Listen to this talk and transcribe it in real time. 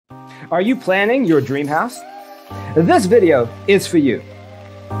Are you planning your dream house? This video is for you.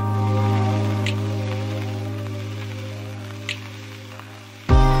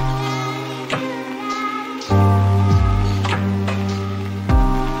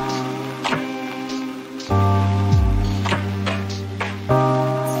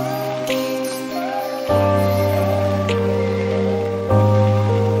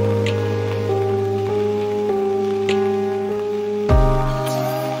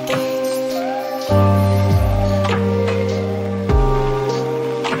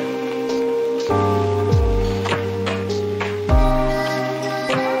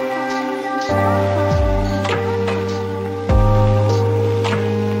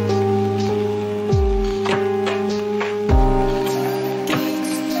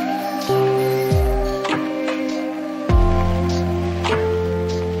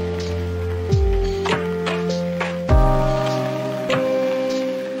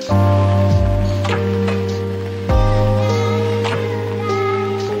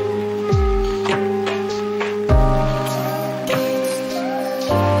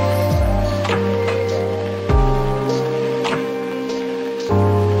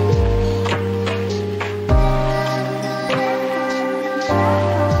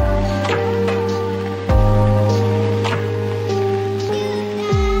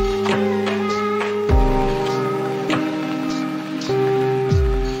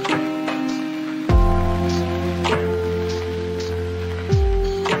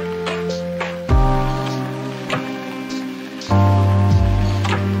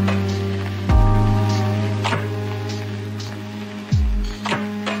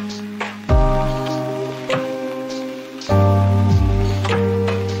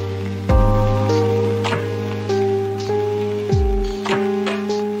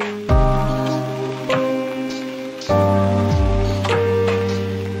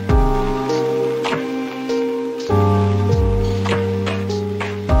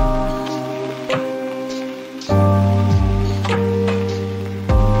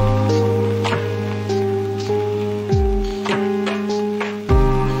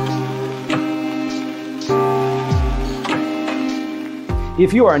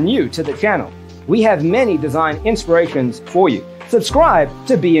 If you are new to the channel, we have many design inspirations for you. Subscribe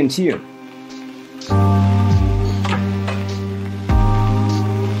to be in tune.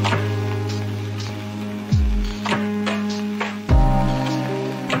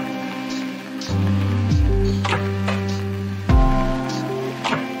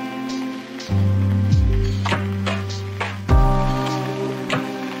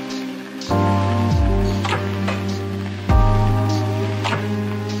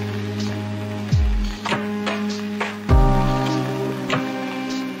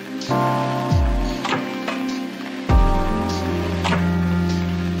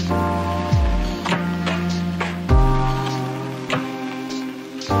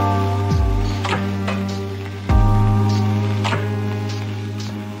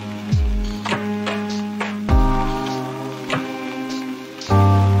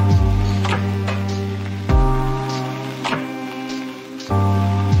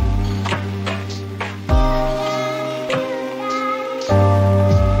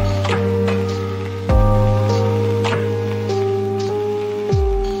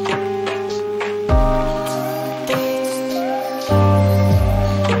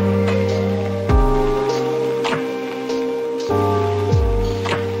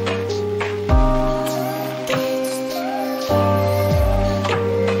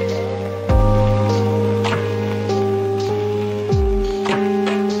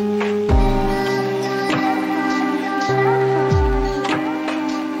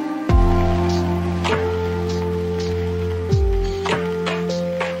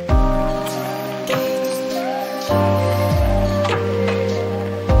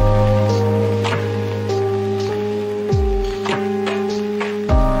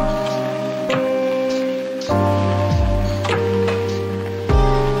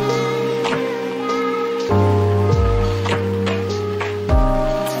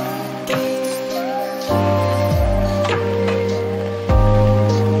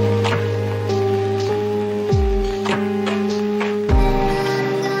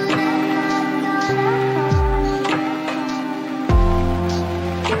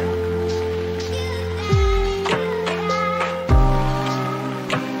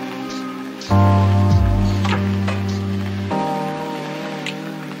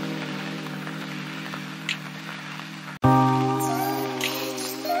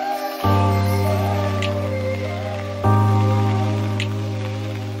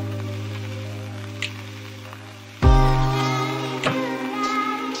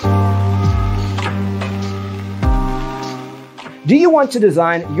 Do you want to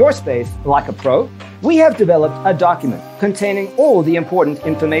design your space like a pro? We have developed a document containing all the important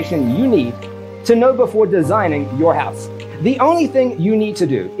information you need to know before designing your house. The only thing you need to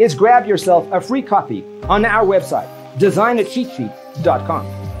do is grab yourself a free copy on our website,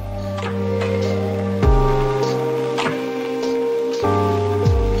 designercheatsheet.com.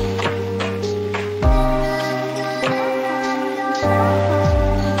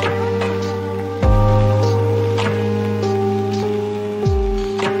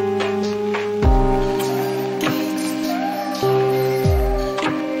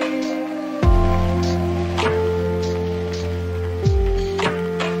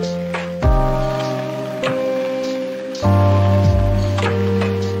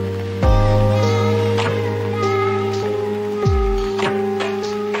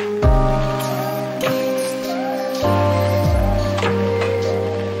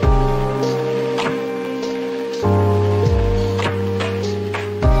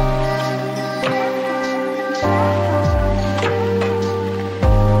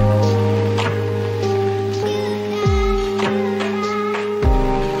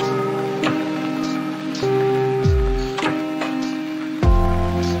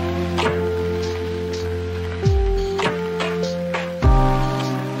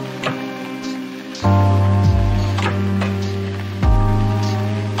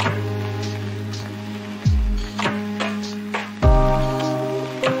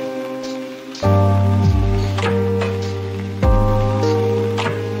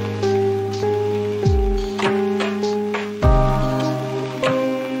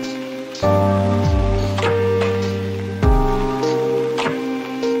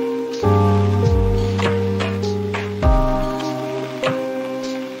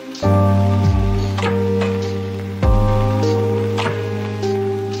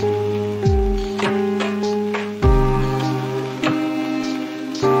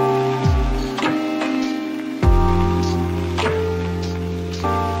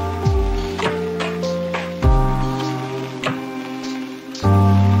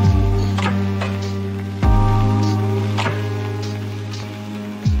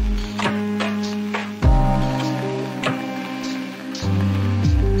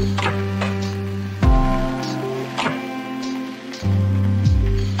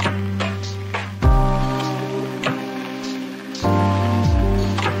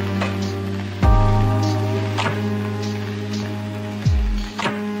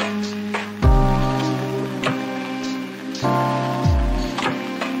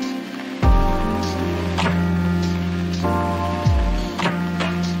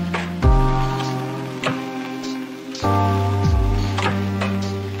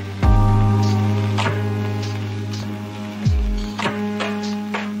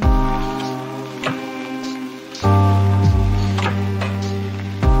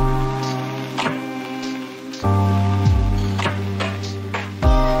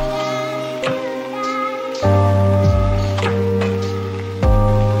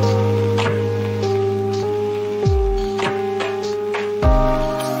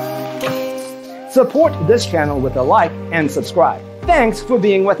 Support this channel with a like and subscribe. Thanks for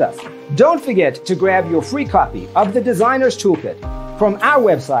being with us. Don't forget to grab your free copy of the Designer's Toolkit from our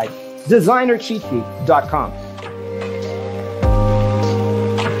website, designercheatsheet.com.